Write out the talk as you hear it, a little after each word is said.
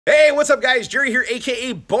Hey, what's up guys? Jerry here,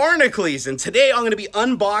 aka Barnacules, and today I'm going to be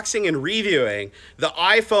unboxing and reviewing the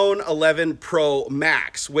iPhone 11 Pro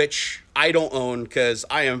Max, which I don't own because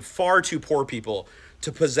I am far too poor people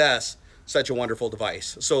to possess such a wonderful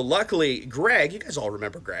device. So luckily, Greg, you guys all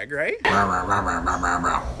remember Greg, right?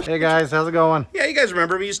 Hey guys, how's it going? Yeah, you guys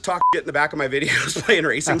remember me. He used to talk shit in the back of my videos playing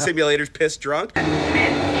racing simulators, pissed drunk.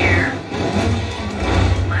 Mid-gear.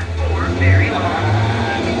 Left four, very long.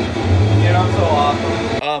 Dude, I'm so awesome.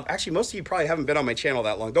 Actually, most of you probably haven't been on my channel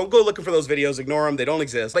that long. Don't go looking for those videos. Ignore them. They don't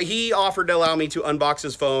exist. But he offered to allow me to unbox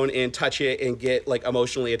his phone and touch it and get like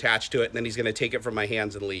emotionally attached to it. And then he's going to take it from my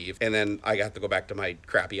hands and leave. And then I got to go back to my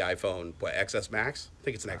crappy iPhone, what, XS Max? I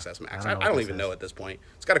think it's an XS Max. I don't even know at this point.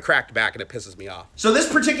 It's got a cracked back and it pisses me off. So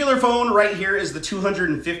this particular phone right here is the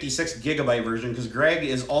 256 gigabyte version because Greg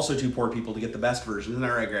is also too poor people to get the best version. Isn't that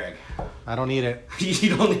right, Greg? I don't need it.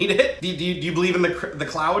 You don't need it? Do you believe in the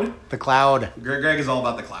cloud? The cloud. Greg is all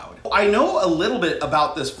about the cloud. I know a little bit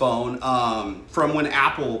about this phone from when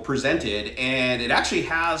Apple presented, and it actually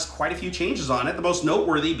has quite a few changes on it, the most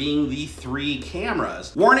noteworthy being the 3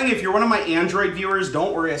 cameras. Warning, if you're one of my Android viewers,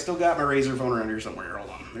 don't worry, I still got my Razer phone around here somewhere. Hold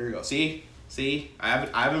on, there you go. See? I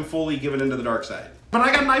haven't fully given into the dark side. But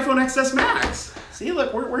I got an iPhone XS Max. See,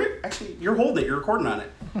 look, we're actually, you're holding it, you're recording on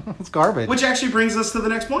it. It's garbage. Which actually brings us to the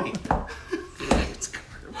next point. It's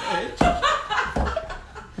garbage.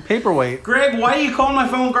 Paperweight. Greg, why are you calling my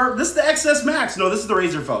phone garbage? This is the XS Max. No, this is the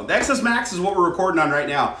Razer phone. The XS Max is what we're recording on right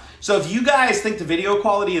now. So if you guys think the video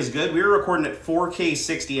quality is good, we're recording at 4K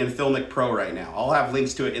 60 and FiLMiC Pro right now. I'll have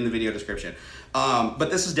links to it in the video description.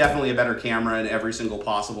 But this is definitely a better camera in every single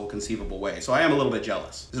possible conceivable way. So I am a little bit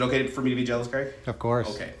jealous. Is it okay for me to be jealous, Greg? Of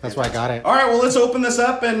course. Okay. That's why I got it. All right, well, let's open this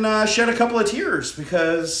up and shed a couple of tears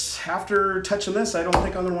because after touching this, I don't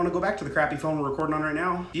think I'm gonna want to go back to the crappy phone we're recording on right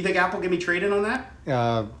now. Do you think Apple give me trade-in on that?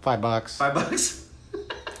 $5. $5?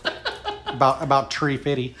 about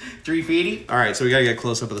 $3.50. $3.50? All right, so we gotta get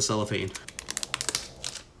close up of the cellophane.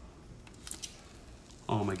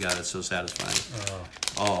 Oh my God, it's so satisfying.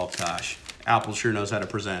 Oh gosh. Apple sure knows how to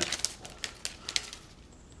present.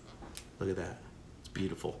 Look at that. It's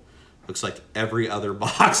beautiful. Looks like every other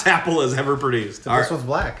box Apple has ever produced. This one's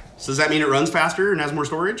black. So does that mean it runs faster and has more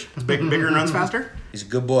storage? It's bigger and runs faster? He's a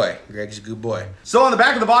good boy. Greg's a good boy. So on the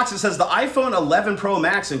back of the box, it says the iPhone 11 Pro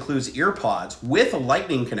Max includes earpods with a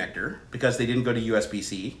lightning connector because they didn't go to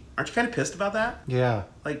USB-C. Aren't you kind of pissed about that? Yeah.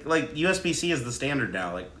 Like USB-C is the standard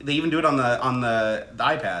now. Like they even do it on the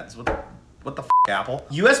iPads. What the f, Apple?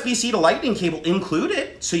 USB-C to lightning cable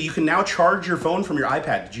included, so you can now charge your phone from your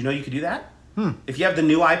iPad. Did you know you could do that? If you have the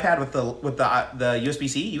new iPad with the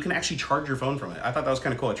USB-C, you can actually charge your phone from it. I thought that was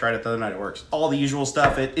kind of cool. I tried it the other night. It works. All the usual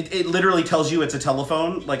stuff. It literally tells you it's a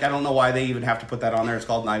telephone. Like, I don't know why they even have to put that on there. It's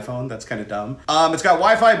called an iPhone. That's kind of dumb. It's got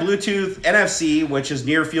Wi-Fi, Bluetooth, NFC, which is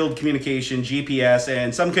near field communication, GPS,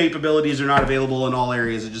 and some capabilities are not available in all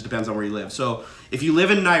areas. It just depends on where you live. So if you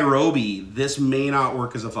live in Nairobi, this may not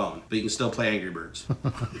work as a phone, but you can still play Angry Birds.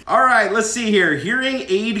 All right, let's see here. Hearing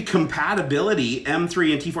aid compatibility,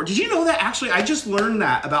 M3 and T4. Did you know that? Actually, I just learned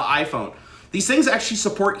that about iPhone. These things actually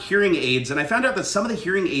support hearing aids, and I found out that some of the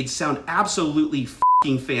hearing aids sound absolutely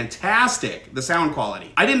f***ing fantastic, the sound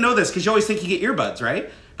quality. I didn't know this because you always think you get earbuds, right?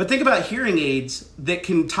 But think about hearing aids that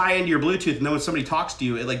can tie into your Bluetooth, and then when somebody talks to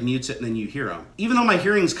you, it like mutes it and then you hear them. Even though my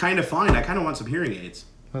hearing's kind of fine, I kind of want some hearing aids.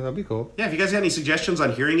 Oh, that'd be cool. Yeah, if you guys got any suggestions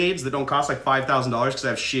on hearing aids that don't cost like $5,000 because I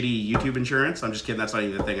have shitty YouTube insurance, I'm just kidding, that's not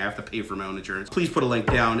even the thing. I have to pay for my own insurance. Please put a link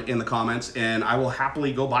down in the comments and I will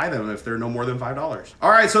happily go buy them if they're no more than $5.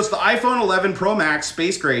 All right, so it's the iPhone 11 Pro Max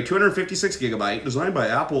Space Gray, 256 gigabyte, designed by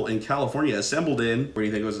Apple in California, assembled in, where do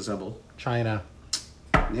you think it was assembled? China.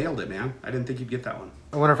 Nailed it, man. I didn't think you'd get that one.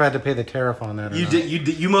 I wonder if I had to pay the tariff on that or not.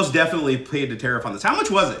 You most definitely paid the tariff on this. How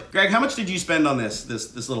much was it? Greg, how much did you spend on this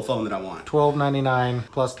little phone that I want? $12.99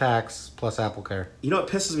 plus tax plus Apple Care. You know what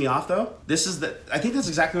pisses me off though? I think that's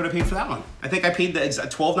exactly what I paid for that one. I think I paid the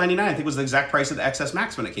 $12.99. I think it was the exact price of the XS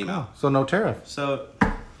Max when it came out. So no tariff. So,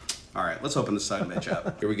 all right, let's open this son of a bitch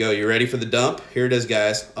up. Here we go. You ready for the dump? Here it is,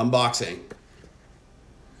 guys. Unboxing.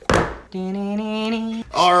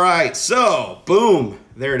 All right, so boom,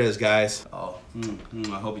 there it is, guys. Oh,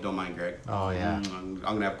 I hope you don't mind, Greg. Oh yeah. I'm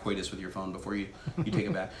gonna have coitus with your phone before you take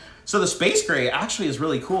it back. So the Space Gray actually is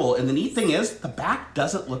really cool, and the neat thing is the back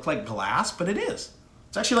doesn't look like glass, but it is.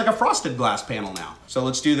 It's actually like a frosted glass panel now. So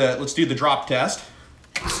let's do the drop test.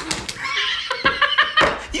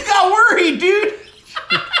 You got worried, dude.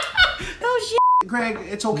 Oh shit, Greg,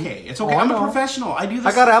 it's okay. It's okay. Oh, I I'm a know. professional. I do this.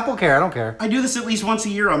 I got Apple Care. I don't care. I do this at least once a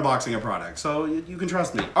year unboxing a product, so you can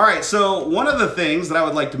trust me. All right, so one of the things that I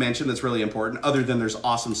would like to mention that's really important, other than there's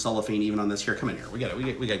awesome cellophane even on this here. Come in here. We gotta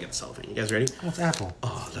get the cellophane. You guys ready? What's Apple?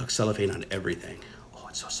 Oh, look, cellophane on everything. Oh,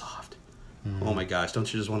 it's so soft. Oh my gosh,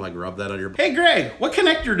 don't you just want to like rub that on your... Hey Greg, what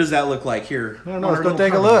connector does that look like here? I don't know, let's go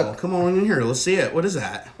take a look. Come on in here, let's see it. What is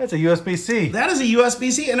that? That's a USB-C. That is a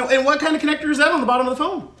USB-C. And what kind of connector is that on the bottom of the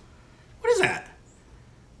phone? What is that?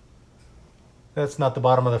 That's not the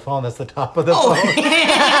bottom of the phone, that's the top of the phone.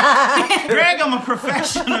 Greg, I'm a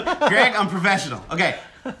professional. Greg, I'm professional. Okay.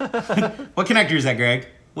 What connector is that, Greg?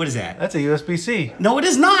 What is that? That's a USB-C. No, it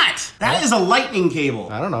is not. That is a lightning cable.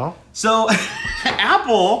 I don't know. So,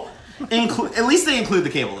 Apple, at least they include the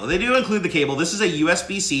cable, though. They do include the cable. This is a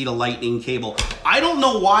USB-C to lightning cable. I don't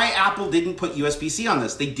know why Apple didn't put USB-C on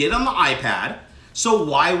this. They did on the iPad. So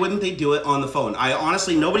why wouldn't they do it on the phone? I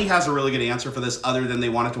honestly, nobody has a really good answer for this other than they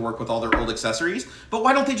want it to work with all their old accessories. But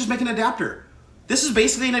why don't they just make an adapter? This is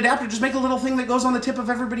basically an adapter. Just make a little thing that goes on the tip of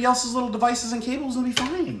everybody else's little devices and cables and be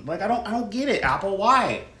fine. Like, I don't get it, Apple.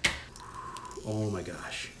 Why? Oh my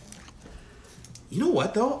gosh. You know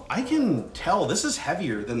what though? I can tell this is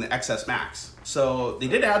heavier than the XS Max. So they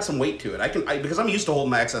did add some weight to it. Because I'm used to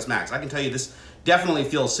holding my XS Max, I can tell you this definitely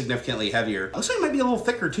feels significantly heavier. Looks like it might be a little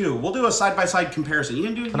thicker too. We'll do a side-by-side comparison. You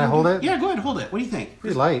can do it. Can I hold it? Yeah, go ahead, hold it. What do you think?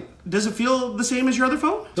 Pretty light. Does it feel the same as your other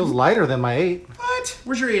phone? Feels lighter than my 8. What?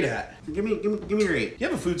 Where's your 8 at? Give me your 8. You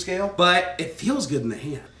have a food scale, but it feels good in the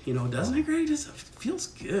hand. You know, doesn't it, Greg? It feels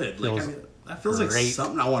good. Like, that feels like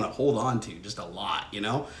something I want to hold on to just a lot, you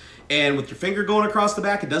know? And with your finger going across the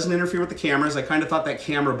back, it doesn't interfere with the cameras. I kind of thought that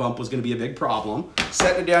camera bump was going to be a big problem.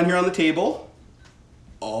 Setting it down here on the table.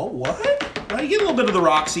 Oh, what? Well, you get a little bit of the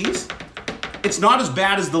Roxy's. It's not as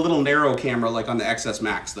bad as the little narrow camera like on the XS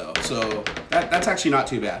Max though. So that's actually not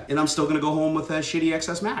too bad. And I'm still gonna go home with a shitty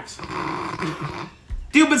XS Max.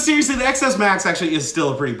 Dude, but seriously, the XS Max actually is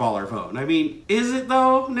still a pretty baller phone. I mean, is it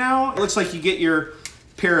though now? It looks like you get your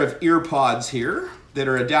pair of ear pods here that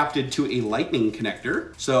are adapted to a lightning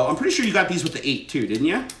connector. So I'm pretty sure you got these with the 8 too, didn't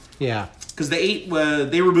you? Yeah. Because the 8,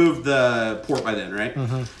 they removed the port by then, right?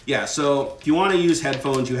 Mm-hmm. Yeah, so if you want to use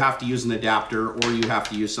headphones, you have to use an adapter or you have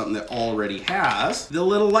to use something that already has the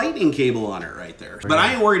little lightning cable on it right there. Right. But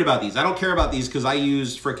I ain't worried about these. I don't care about these because I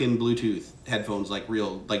use frickin' Bluetooth headphones like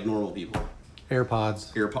normal people.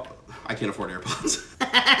 AirPods. I can't afford AirPods.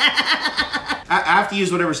 I have to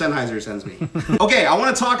use whatever Sennheiser sends me. Okay, I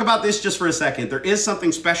want to talk about this just for a second. There is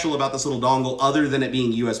something special about this little dongle other than it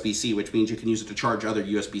being USB-C, which means you can use it to charge other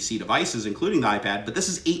USB-C devices, including the iPad, but this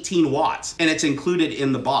is 18 watts, and it's included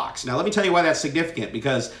in the box. Now, let me tell you why that's significant,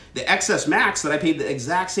 because the XS Max that I paid the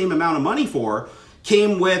exact same amount of money for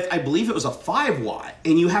came with, I believe it was a 5 watt,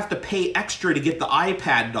 and you have to pay extra to get the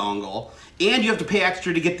iPad dongle, and you have to pay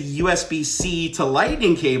extra to get the USB-C to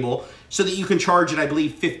lightning cable, so that you can charge it, I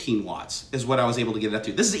believe, 15 watts is what I was able to get it up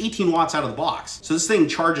to. This is 18 watts out of the box. So this thing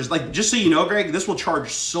charges, like, just so you know, Greg, this will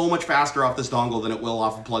charge so much faster off this dongle than it will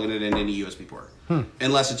off of plugging it in any USB port.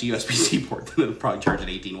 Unless it's a USB-C port, then it'll probably charge at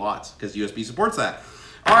 18 watts because USB supports that.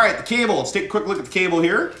 All right, the cable. Let's take a quick look at the cable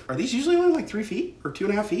here. Are these usually only like 3 feet or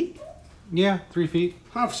 2.5 feet? Yeah, 3 feet.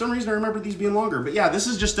 Huh, for some reason I remember these being longer. But yeah, this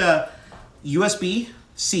is just a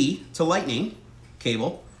USB-C to lightning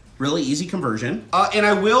cable. Really easy conversion. And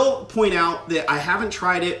I will point out that I haven't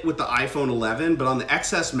tried it with the iPhone 11, but on the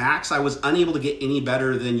XS Max, I was unable to get any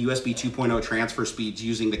better than USB 2.0 transfer speeds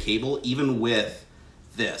using the cable, even with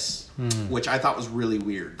this, which I thought was really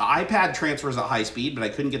weird. The iPad transfers at high speed, but I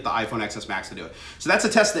couldn't get the iPhone XS Max to do it. So that's a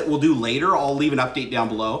test that we'll do later. I'll leave an update down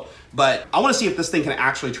below, but I wanna see if this thing can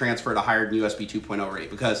actually transfer at a higher than USB 2.0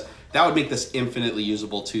 rate, because that would make this infinitely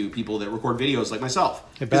usable to people that record videos like myself.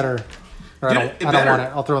 It better. I don't want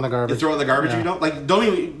it. I'll throw it in the garbage. You throw it in the garbage, you don't? Like, don't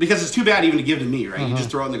even, because it's too bad even to give to me, right? You just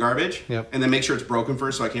throw it in the garbage, and then make sure it's broken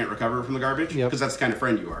first so I can't recover it from the garbage, because that's the kind of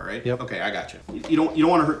friend you are, right? Okay, I got you. You don't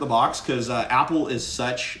want to hurt the box, because Apple is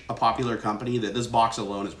such a popular company that this box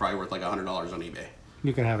alone is probably worth like $100 on eBay.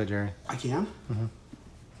 You can have it, Jerry. I can?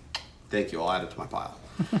 Thank you, I'll add it to my pile.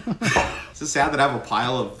 Is it sad that I have a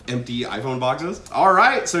pile of empty iPhone boxes? All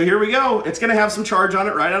right, so here we go. It's gonna have some charge on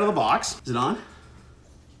it right out of the box. Is it on?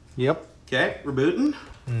 Yep. Okay, we're booting.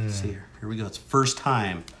 Let's see here. Here we go. It's first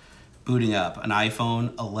time booting up an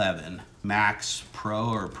iPhone 11 Max Pro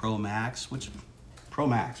or Pro Max. Which? Pro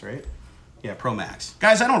Max, right? Yeah, Pro Max.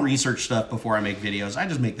 Guys, I don't research stuff before I make videos. I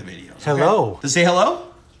just make the videos. Okay? Hello. Does it say hello?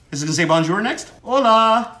 Is it gonna say bonjour next?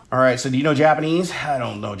 Hola. All right, so do you know Japanese? I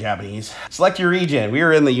don't know Japanese. Select your region. We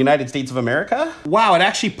are in the United States of America. Wow, it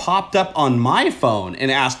actually popped up on my phone and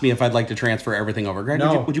asked me if I'd like to transfer everything over. Greg,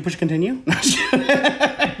 no. would you push continue?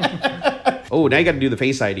 Oh, now you got to do the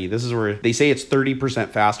Face ID. This is where they say it's 30%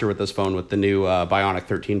 faster with this phone with the new Bionic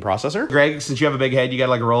 13 processor. Greg, since you have a big head, you got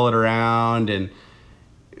to like roll it around, and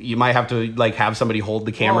you might have to like have somebody hold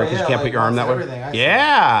the camera because you can't put your arm that way.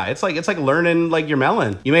 Yeah, it's like learning like your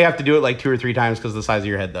melon. You may have to do it like 2 or 3 times because of the size of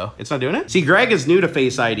your head though. It's not doing it. See, Greg is new to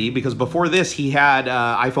Face ID because before this he had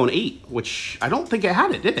iPhone 8, which I don't think it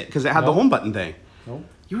had it, did it? Because it had the home button thing. Nope.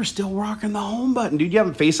 You were still rocking the home button, dude. You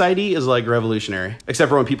having Face ID is like revolutionary. Except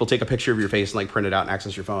for when people take a picture of your face and like print it out and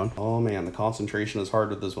access your phone. Oh man, the concentration is hard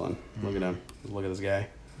with this one. Look at him. Look at this guy.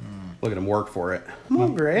 Look at him work for it. Come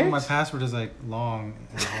on, Greg. My password is like long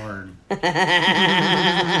and hard.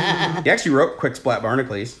 He actually wrote Quick Splat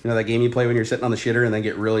Barnacules. You know that game you play when you're sitting on the shitter and then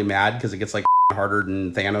get really mad because it gets like harder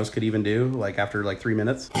than Thanos could even do, like after like 3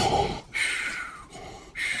 minutes?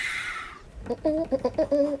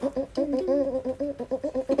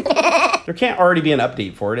 There can't already be an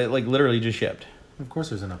update for it. It like literally just shipped. Of course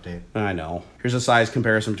there's an update. I know. Here's a size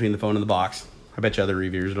comparison between the phone and the box. I bet you other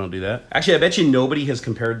reviewers don't do that. Actually, I bet you nobody has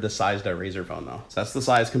compared the size to a Razer phone though. So that's the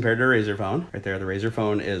size compared to a Razer phone. Right there, the Razer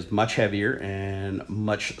phone is much heavier and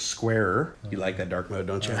much squarer. You like that dark mode,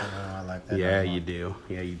 don't you? I like that. Yeah, you do.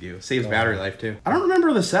 Yeah, you do. Saves battery life too. I don't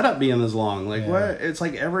remember the setup being this long. Like what? It's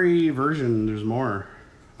like every version, there's more.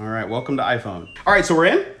 All right, welcome to iPhone. All right, so we're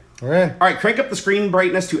in? We're in. All right, crank up the screen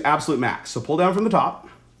brightness to absolute max. So pull down from the top.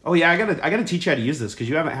 Oh yeah, I gotta teach you how to use this because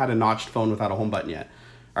you haven't had a notched phone without a home button yet.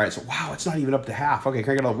 All right, so wow, it's not even up to half. Okay,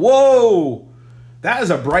 crank it up. Whoa! That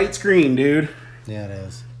is a bright screen, dude. Yeah, it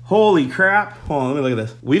is. Holy crap. Hold on, let me look at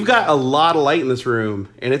this. We've got a lot of light in this room,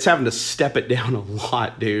 and it's having to step it down a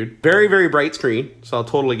lot, dude. Very, very bright screen, so I'll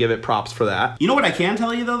totally give it props for that. You know what I can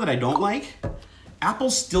tell you, though, that I don't like? Apple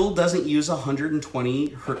still doesn't use a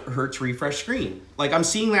 120 hertz refresh screen. Like, I'm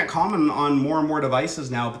seeing that common on more and more devices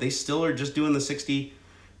now, but they still are just doing the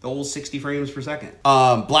old 60 frames per second.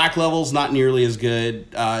 Black level's not nearly as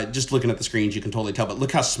good. Just looking at the screens, you can totally tell, but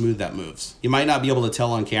look how smooth that moves. You might not be able to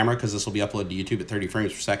tell on camera because this will be uploaded to YouTube at 30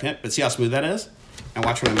 frames per second, but see how smooth that is? And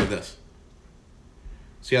watch when I move this.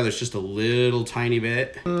 See how there's just a little tiny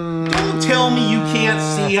bit? Don't tell me you can't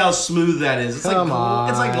see how smooth that is. It's Come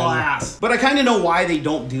on. It's like glass. But I kind of know why they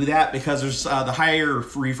don't do that because there's the higher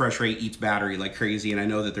refresh rate eats battery like crazy, and I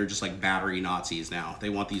know that they're just like battery Nazis now. They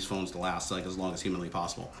want these phones to last like as long as humanly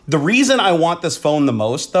possible. The reason I want this phone the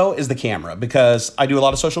most though is the camera because I do a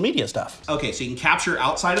lot of social media stuff. Okay, so you can capture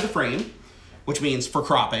outside of the frame, which means for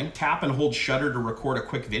cropping. Tap and hold shutter to record a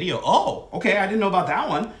quick video. Oh, okay, I didn't know about that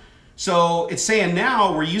one. So it's saying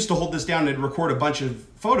now where you used to hold this down and record a bunch of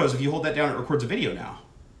photos. If you hold that down, it records a video now.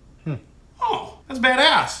 Oh, that's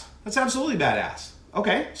badass. That's absolutely badass.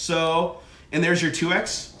 Okay, so, and there's your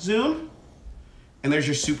 2x zoom. And there's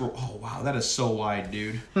your super, oh wow, that is so wide,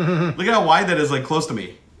 dude. Look at how wide that is, like close to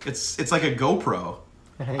me. It's like a GoPro.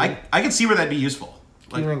 I can see where that'd be useful.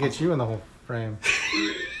 Like, Even get you in the whole frame.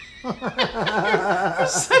 Such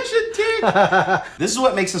a dick. This is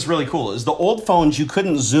what makes this really cool. Is the old phones you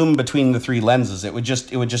couldn't zoom between the 3 lenses. It would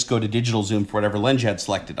just go to digital zoom for whatever lens you had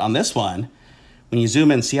selected. On this one, when you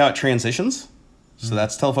zoom in, see how it transitions? So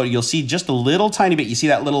that's telephoto. You'll see just a little tiny bit. You see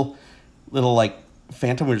that little like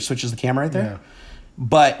phantom where it switches the camera right there? Yeah.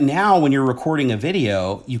 But now when you're recording a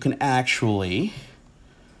video, you can actually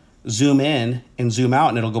zoom in and zoom out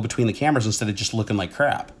and it'll go between the cameras instead of just looking like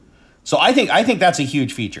crap. So I think that's a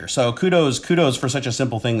huge feature. So kudos for such a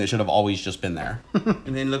simple thing that should have always just been there.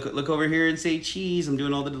 And then look over here and say, geez, I'm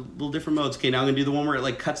doing all the little different modes. Okay, now I'm gonna do the one where it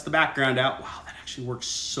like cuts the background out. Wow, that actually works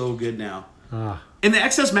so good now. And the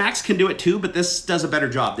XS Max can do it too, but this does a better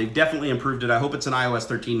job. They've definitely improved it. I hope it's an iOS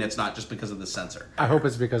 13 that's not just because of the sensor. I hope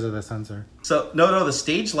it's because of the sensor. So, no, the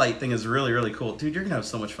stage light thing is really, really cool. Dude, you're gonna have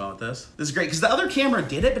so much fun with this. This is great, because the other camera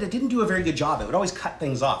did it, but it didn't do a very good job. It would always cut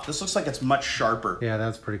things off. This looks like it's much sharper. Yeah,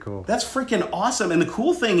 that's pretty cool. That's freaking awesome. And the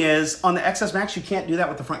cool thing is, on the XS Max, you can't do that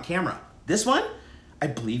with the front camera. This one, I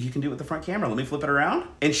believe you can do it with the front camera. Let me flip it around.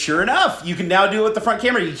 And sure enough, you can now do it with the front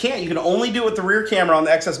camera. You can't. You can only do it with the rear camera on the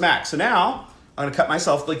XS Max. So now, I'm gonna cut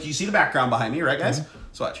myself, like you see the background behind me, right guys?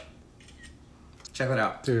 So watch. Check that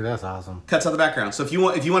out. Dude, that's awesome. Cuts out the background. So if you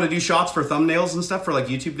want to do shots for thumbnails and stuff for like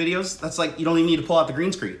YouTube videos, that's like, you don't even need to pull out the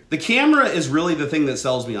green screen. The camera is really the thing that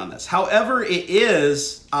sells me on this. However, it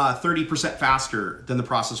is 30% faster than the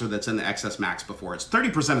processor that's in the XS Max before. It's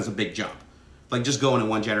 30% is a big jump. Like just going in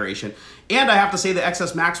one generation. And I have to say the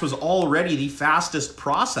XS Max was already the fastest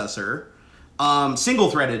processor,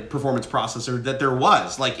 single-threaded performance processor that there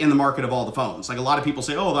was, like in the market of all the phones. Like a lot of people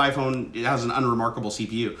say, oh, the iPhone, it has an unremarkable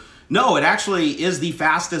CPU. No, it actually is the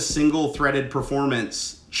fastest single-threaded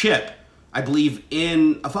performance chip, I believe,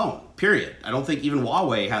 in a phone, period. I don't think even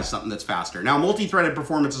Huawei has something that's faster. Now, multi-threaded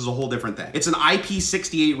performance is a whole different thing. It's an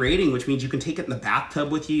IP68 rating, which means you can take it in the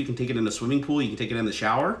bathtub with you, you can take it in the swimming pool, you can take it in the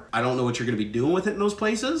shower. I don't know what you're gonna be doing with it in those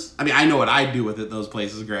places. I mean, I know what I'd do with it in those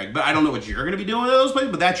places, Greg, but I don't know what you're gonna be doing with those places,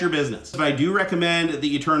 but that's your business. But I do recommend that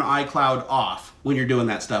you turn iCloud off when you're doing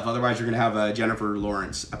that stuff. Otherwise, you're gonna have a Jennifer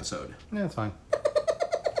Lawrence episode. Yeah, it's fine.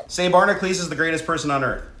 Say Barnacules is the greatest person on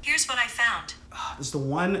earth. Here's what I found. This is the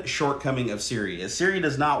one shortcoming of Siri, is Siri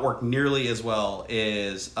does not work nearly as well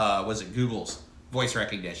as, was it Google's voice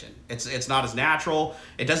recognition. It's not as natural.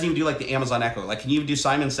 It doesn't even do like the Amazon Echo. Like, can you even do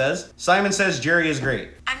Simon Says? Simon Says Jerry is great.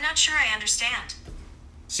 I'm not sure I understand.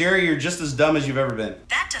 Siri, you're just as dumb as you've ever been.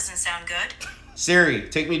 That doesn't sound good. Siri,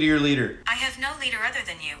 take me to your leader. I have no leader other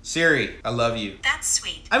than you. Siri, I love you. That's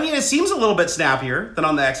sweet. I mean, it seems a little bit snappier than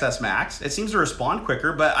on the XS Max. It seems to respond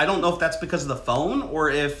quicker, but I don't know if that's because of the phone or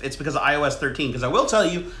if it's because of iOS 13. Because I will tell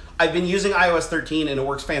you, I've been using iOS 13 and it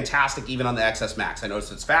works fantastic even on the XS Max. I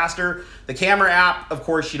noticed it's faster. The camera app, of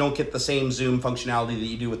course, you don't get the same zoom functionality that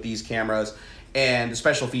you do with these cameras and the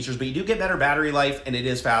special features, but you do get better battery life and it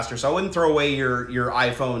is faster. So I wouldn't throw away your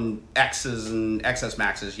iPhone X's and XS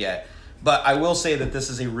Maxes yet. But I will say that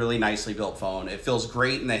this is a really nicely built phone. It feels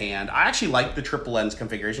great in the hand. I actually like the triple lens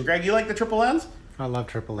configuration. Greg, you like the triple lens? I love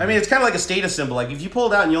triple lens. I mean, it's kind of like a status symbol. Like, if you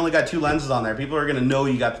pull it out and you only got 2 lenses on there, people are going to know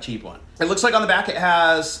you got the cheap one. It looks like on the back it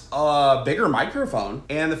has a bigger microphone,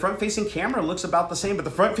 and the front-facing camera looks about the same, but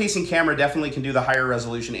the front-facing camera definitely can do the higher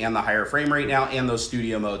resolution and the higher frame rate now, and those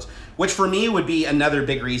studio modes, which for me would be another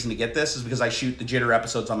big reason to get this, is because I shoot the Jitter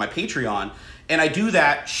episodes on my Patreon, and I do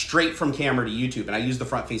that straight from camera to YouTube, and I use the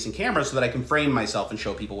front-facing camera so that I can frame myself and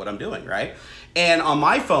show people what I'm doing, right? And on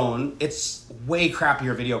my phone, it's way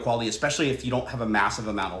crappier video quality, especially if you don't have a massive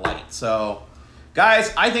amount of light. So,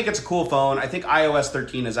 guys, I think it's a cool phone. I think iOS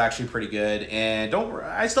 13 is actually pretty good, and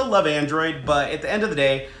I still love Android, but at the end of the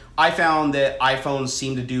day, I found that iPhones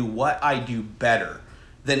seem to do what I do better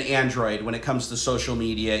than Android when it comes to social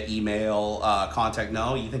media, email, contact.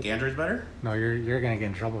 No, you think Android's better? No, you're gonna get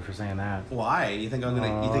in trouble for saying that. Why? You think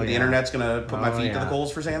the internet's gonna put my feet to the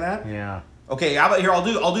coals for saying that? Yeah. Okay, how about here?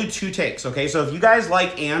 I'll do 2 takes. Okay, so if you guys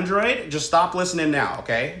like Android, just stop listening now.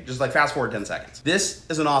 Okay, just like fast forward 10 seconds. This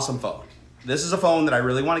is an awesome phone. This is a phone that I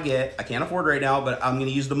really want to get. I can't afford right now, but I'm going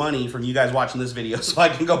to use the money from you guys watching this video so I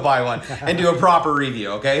can go buy one and do a proper review,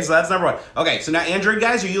 okay? So that's number 1. Okay, so now Android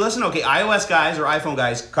guys, are you listening? Okay, iOS guys or iPhone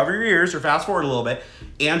guys, cover your ears or fast forward a little bit.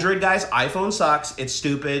 Android guys, iPhone sucks. It's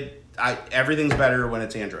stupid. Everything's better when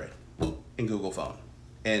it's Android and Google phone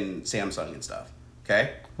and Samsung and stuff,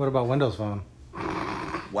 okay? What about Windows Phone?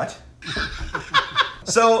 What?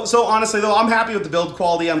 So honestly though, I'm happy with the build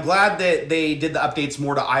quality. I'm glad that they did the updates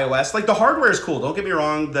more to iOS. Like, the hardware is cool, don't get me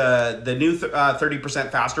wrong. The new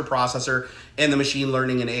 30% faster processor and the machine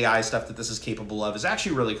learning and AI stuff that this is capable of is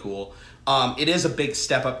actually really cool. It is a big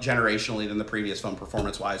step up generationally than the previous phone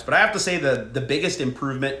performance-wise. But I have to say the biggest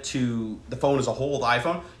improvement to the phone as a whole, the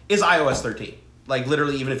iPhone, is iOS 13. Like,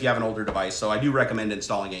 literally, even if you have an older device. So I do recommend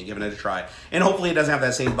installing it and giving it a try. And hopefully it doesn't have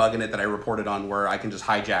that same bug in it that I reported on where I can just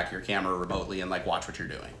hijack your camera remotely and, like, watch what you're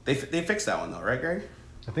doing. They fixed that one, though, right, Greg?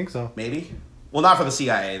 I think so. Maybe? Well, not for the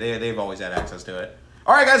CIA. They've always had access to it.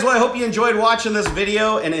 All right, guys. Well, I hope you enjoyed watching this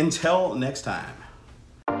video. And until next time.